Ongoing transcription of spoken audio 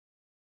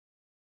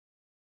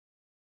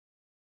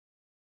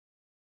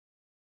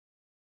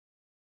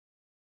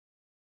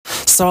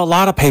So a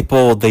lot of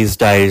people these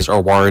days are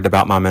worried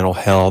about my mental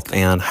health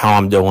and how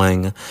I'm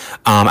doing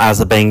as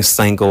a being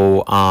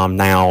single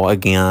now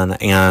again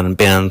and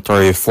been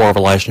through 4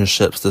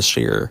 relationships this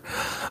year.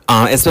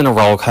 It's been a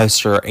roller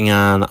coaster,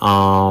 and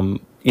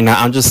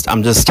I'm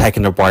just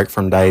taking a break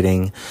from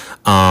dating.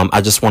 I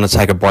just want to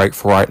take a break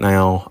for right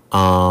now,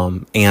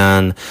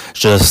 and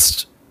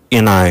just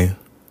you know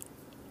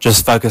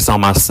just focus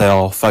on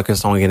myself,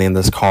 focus on getting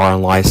this car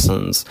and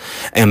license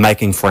and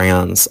making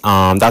friends.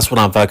 That's what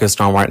I'm focused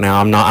on right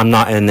now. I'm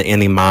not in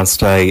any mind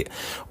state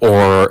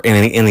or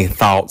any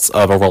thoughts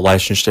of a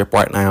relationship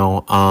right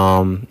now.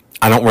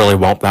 I don't really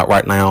want that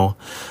right now.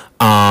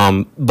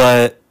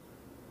 But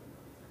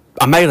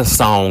I made a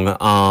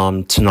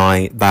song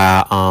tonight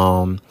that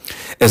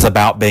is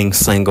about being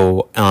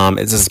single.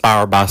 It's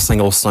inspired by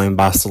 "Single Soon"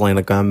 by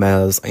Selena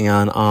Gomez,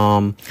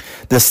 and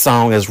this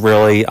song is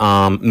really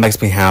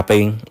makes me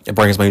happy. It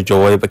brings me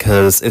joy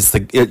because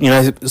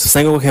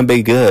single can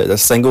be good. A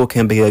single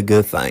can be a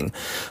good thing.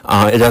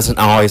 It doesn't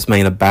always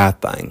mean a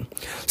bad thing.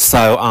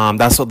 So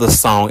that's what this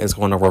song is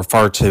going to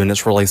refer to, and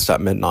it's released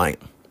at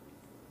midnight.